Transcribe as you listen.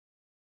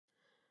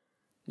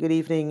Good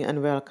evening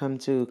and welcome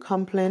to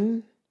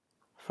Compline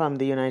from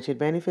the United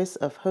Benefice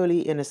of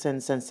Holy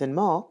Innocents and St.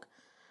 Mark,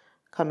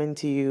 coming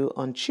to you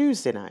on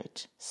Tuesday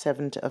night,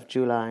 7th of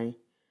July,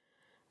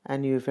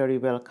 and you're very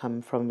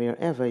welcome from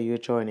wherever you're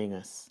joining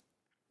us.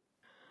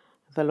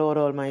 The Lord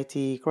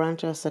Almighty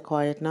grant us a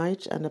quiet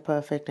night and a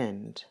perfect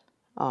end.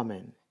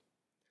 Amen.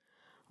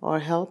 Our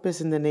help is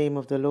in the name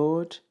of the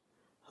Lord,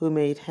 who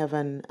made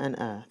heaven and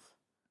earth.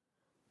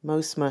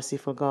 Most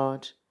merciful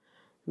God,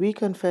 we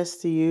confess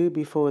to you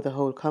before the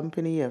whole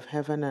company of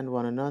heaven and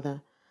one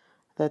another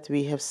that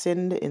we have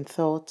sinned in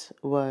thought,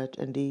 word,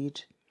 and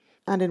deed,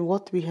 and in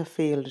what we have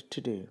failed to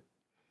do.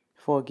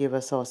 Forgive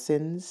us our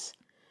sins,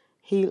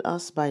 heal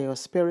us by your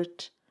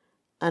Spirit,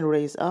 and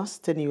raise us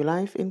to new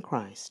life in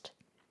Christ.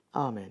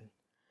 Amen.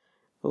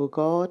 O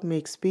God,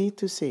 make speed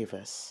to save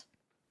us.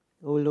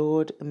 O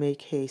Lord,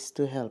 make haste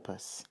to help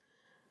us.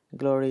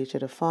 Glory to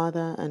the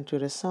Father, and to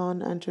the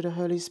Son, and to the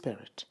Holy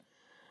Spirit,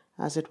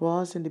 as it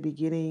was in the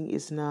beginning,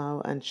 is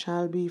now, and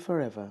shall be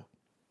forever.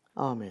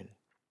 Amen.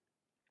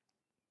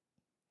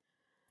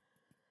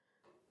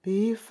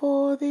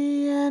 Before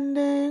the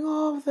ending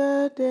of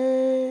the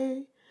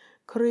day,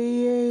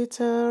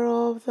 Creator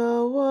of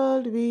the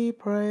world, we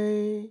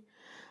pray,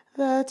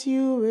 that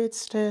you with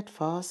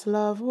steadfast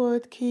love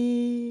would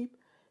keep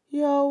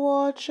your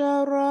watch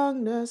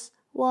around us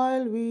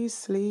while we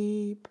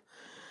sleep.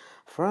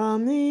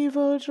 From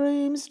evil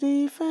dreams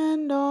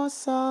defend our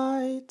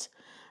sight,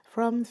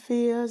 from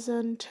fears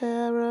and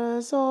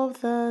terrors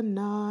of the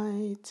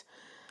night.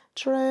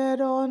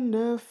 Tread on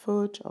the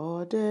foot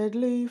our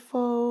deadly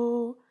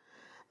foe,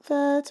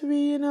 that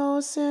we no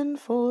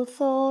sinful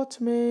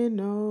thought may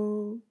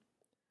know.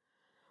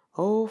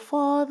 O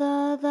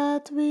Father,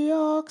 that we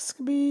ask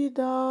be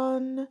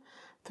done,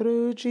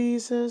 through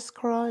Jesus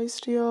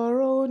Christ,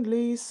 your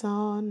only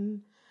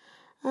Son,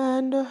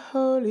 and the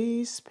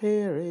Holy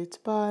Spirit,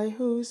 by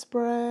whose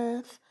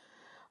breath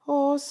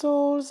our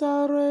souls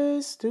are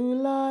raised to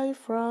life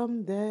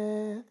from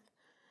death.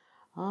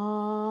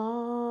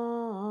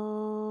 Amen.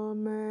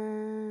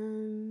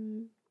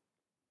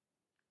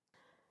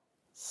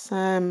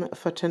 Psalm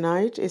for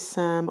tonight is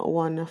Psalm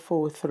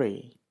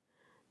 143.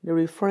 The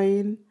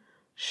refrain,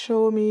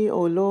 Show me,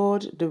 O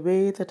Lord, the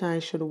way that I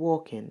should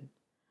walk in.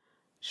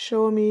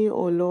 Show me,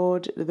 O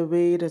Lord, the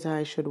way that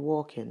I should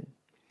walk in.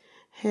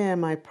 Hear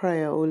my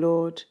prayer, O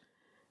Lord,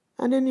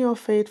 and in your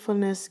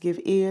faithfulness give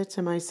ear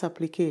to my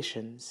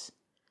supplications.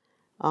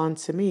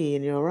 Answer me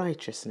in your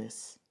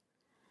righteousness.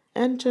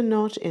 Enter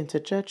not into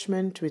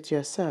judgment with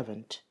your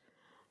servant,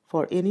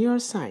 for in your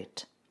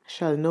sight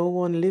shall no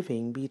one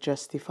living be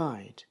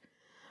justified.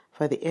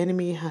 For the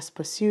enemy has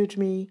pursued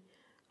me,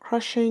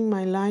 crushing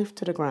my life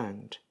to the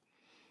ground,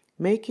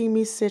 making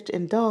me sit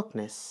in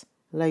darkness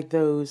like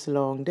those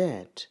long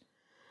dead.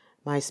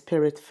 My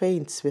spirit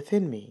faints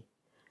within me,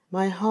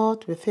 my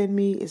heart within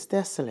me is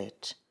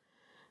desolate.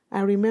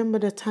 I remember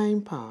the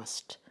time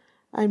past,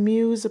 I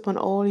muse upon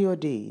all your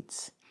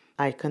deeds.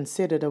 I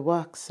consider the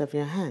works of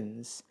your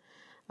hands.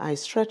 I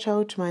stretch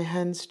out my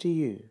hands to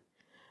you.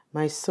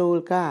 My soul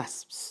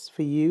gasps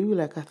for you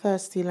like a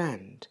thirsty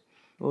land.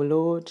 O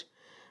Lord,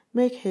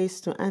 make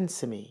haste to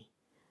answer me.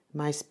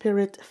 My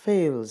spirit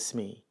fails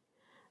me.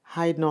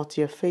 Hide not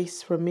your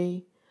face from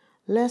me,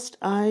 lest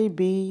I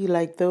be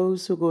like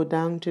those who go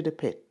down to the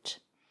pit.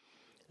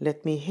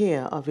 Let me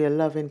hear of your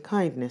loving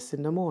kindness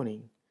in the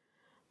morning,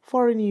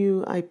 for in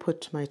you I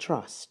put my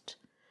trust.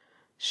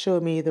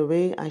 Show me the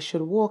way I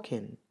should walk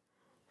in,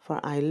 for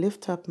I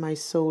lift up my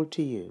soul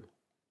to you.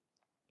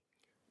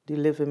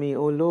 Deliver me,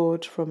 O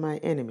Lord, from my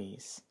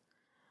enemies,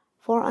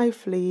 for I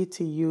flee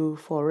to you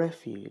for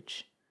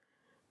refuge.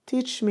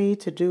 Teach me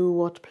to do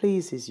what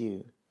pleases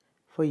you,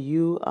 for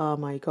you are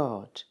my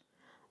God.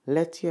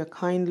 Let your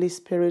kindly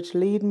spirit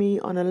lead me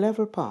on a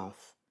level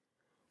path.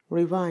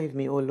 Revive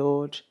me, O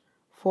Lord,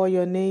 for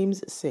your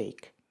name's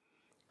sake.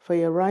 For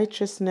your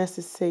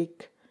righteousness'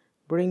 sake,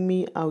 bring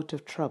me out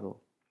of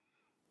trouble.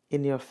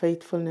 In your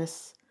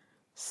faithfulness,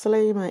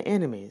 slay my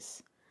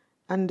enemies,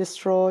 and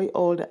destroy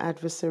all the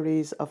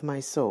adversaries of my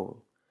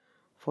soul.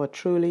 For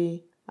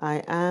truly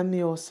I am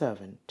your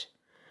servant.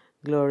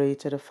 Glory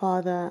to the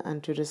Father,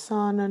 and to the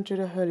Son, and to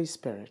the Holy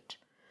Spirit,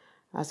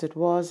 as it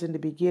was in the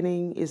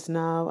beginning, is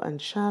now,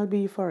 and shall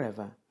be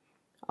forever.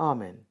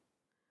 Amen.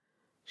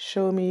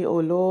 Show me, O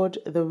Lord,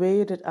 the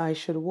way that I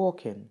should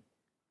walk in.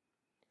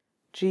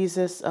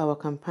 Jesus, our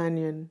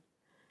companion,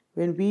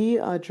 when we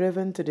are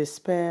driven to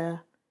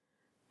despair,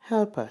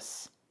 help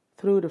us,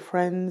 through the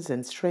friends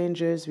and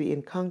strangers we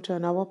encounter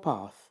on our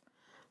path,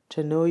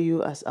 to know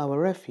you as our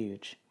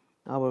refuge,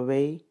 our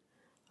way,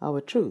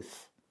 our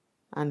truth,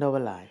 and our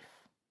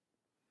life.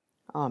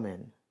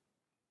 Amen.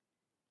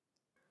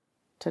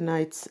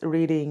 Tonight's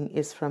reading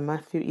is from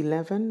Matthew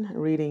 11,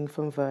 reading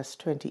from verse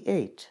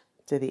 28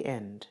 to the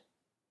end.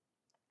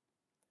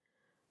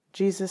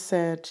 Jesus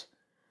said,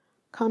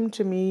 Come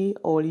to me,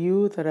 all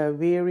you that are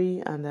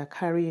weary and are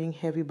carrying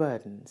heavy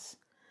burdens,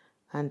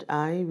 and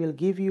I will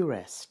give you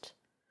rest.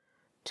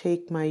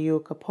 Take my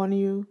yoke upon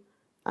you,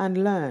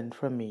 and learn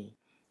from me,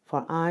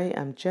 For I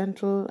am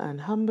gentle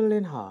and humble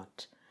in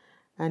heart,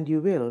 and you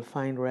will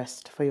find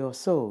rest for your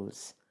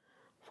souls.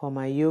 For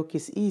my yoke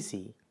is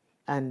easy,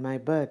 and my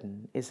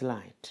burden is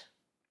light.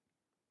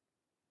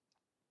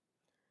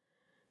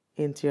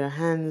 Into your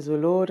hands, O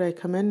Lord, I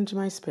commend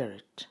my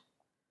spirit.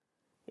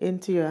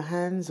 Into your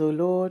hands, O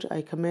Lord,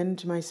 I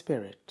commend my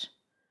spirit.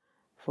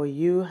 For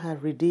you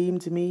have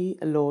redeemed me,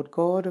 Lord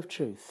God of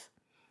truth.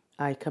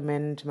 I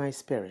commend my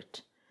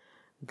spirit.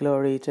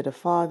 Glory to the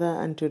Father,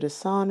 and to the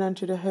Son, and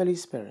to the Holy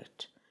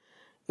Spirit.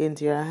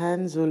 Into your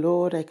hands, O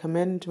Lord, I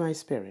commend my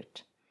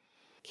spirit.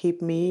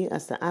 Keep me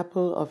as the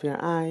apple of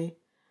your eye.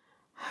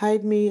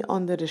 Hide me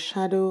under the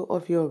shadow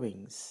of your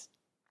wings.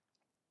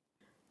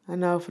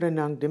 And now for the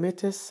Nunc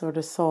Dimittis, or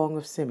the Song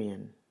of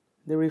Simeon.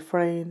 The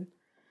refrain: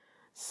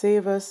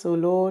 Save us, O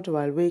Lord,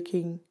 while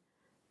waking,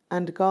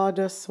 and guard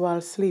us while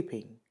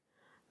sleeping,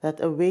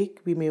 that awake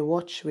we may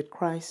watch with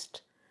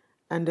Christ,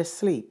 and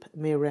asleep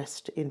may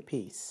rest in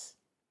peace.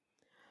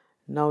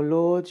 Now,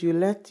 Lord, you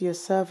let your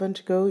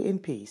servant go in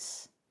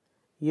peace.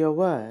 Your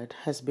word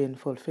has been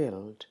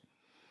fulfilled.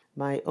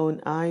 My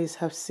own eyes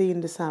have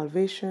seen the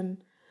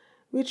salvation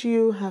which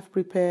you have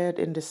prepared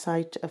in the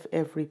sight of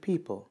every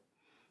people,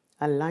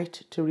 a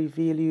light to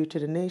reveal you to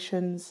the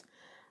nations,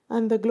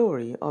 and the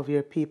glory of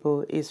your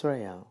people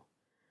Israel.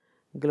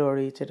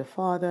 Glory to the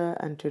Father,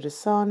 and to the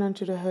Son, and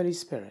to the Holy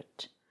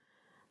Spirit,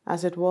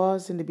 as it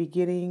was in the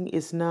beginning,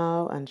 is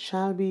now, and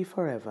shall be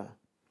forever.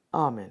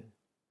 Amen.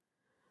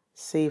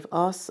 Save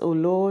us, O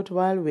Lord,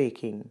 while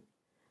waking,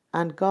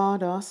 and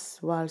guard us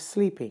while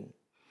sleeping,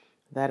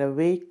 that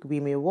awake we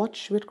may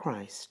watch with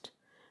Christ,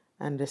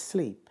 and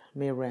asleep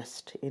may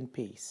rest in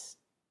peace.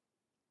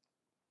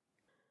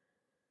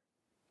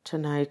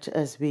 Tonight,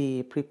 as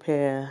we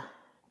prepare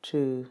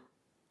to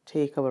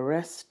take our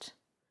rest,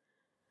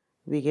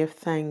 we give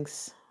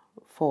thanks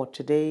for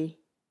today,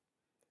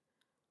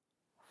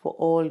 for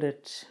all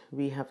that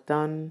we have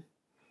done,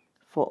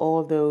 for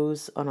all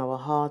those on our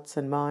hearts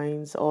and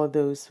minds, all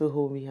those for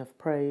whom we have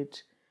prayed.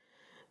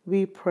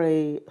 We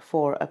pray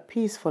for a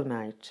peaceful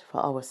night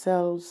for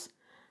ourselves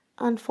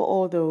and for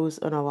all those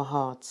on our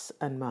hearts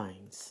and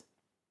minds.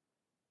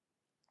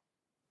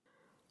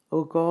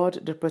 O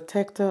God, the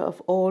protector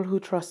of all who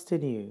trust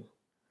in you,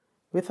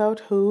 without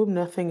whom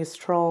nothing is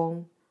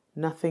strong,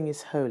 nothing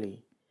is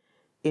holy,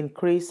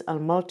 increase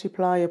and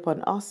multiply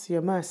upon us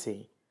your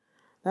mercy,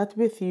 that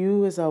with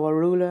you as our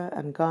ruler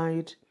and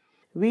guide,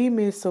 we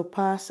may so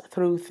pass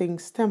through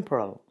things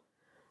temporal,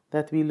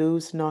 that we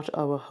lose not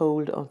our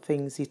hold on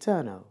things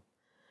eternal.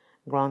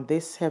 Grant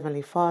this,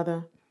 Heavenly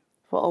Father,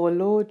 for our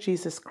Lord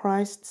Jesus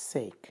Christ's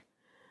sake,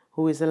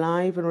 who is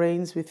alive and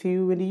reigns with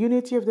you in the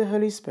unity of the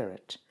Holy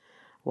Spirit,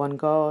 one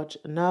God,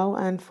 now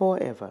and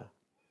forever.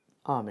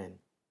 Amen.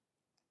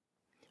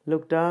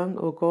 Look down,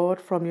 O God,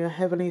 from your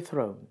heavenly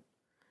throne.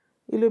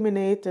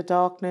 Illuminate the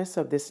darkness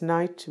of this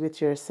night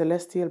with your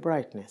celestial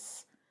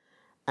brightness,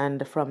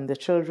 and from the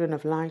children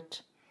of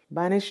light,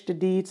 banish the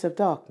deeds of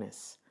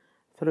darkness,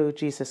 through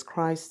Jesus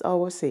Christ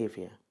our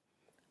Saviour.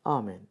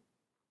 Amen.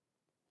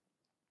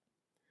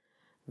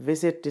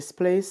 Visit this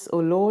place, O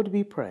Lord,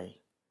 we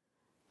pray,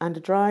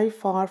 and drive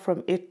far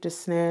from it the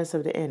snares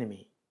of the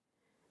enemy.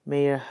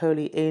 May your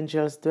holy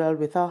angels dwell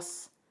with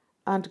us,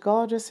 and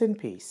guard us in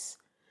peace,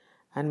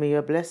 and may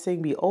your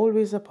blessing be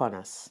always upon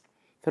us,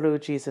 through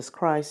Jesus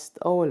Christ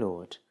our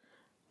Lord.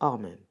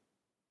 Amen.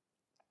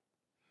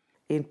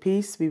 In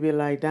peace we will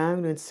lie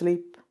down and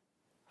sleep,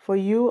 for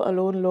you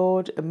alone,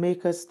 Lord,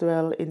 make us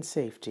dwell in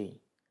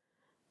safety.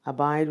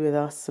 Abide with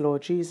us,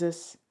 Lord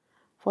Jesus,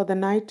 for the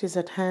night is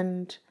at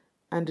hand,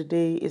 and the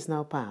day is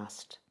now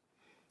past.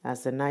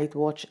 As the night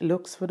watch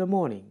looks for the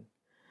morning,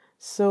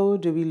 so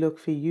do we look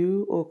for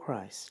you, O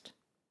Christ.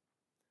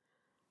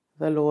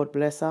 The Lord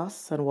bless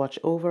us and watch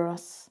over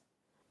us.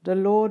 The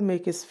Lord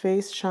make his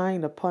face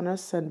shine upon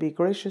us and be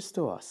gracious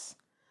to us.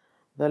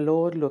 The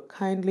Lord look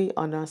kindly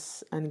on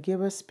us and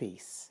give us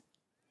peace.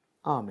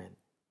 Amen.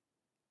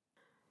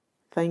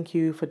 Thank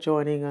you for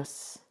joining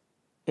us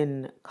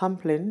in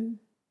Compline,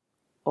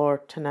 or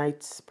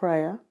tonight's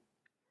prayer.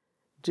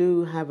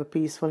 Do have a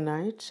peaceful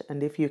night,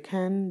 and if you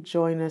can,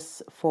 join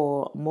us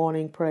for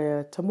morning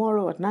prayer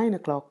tomorrow at 9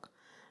 o'clock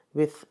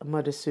with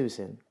Mother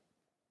Susan.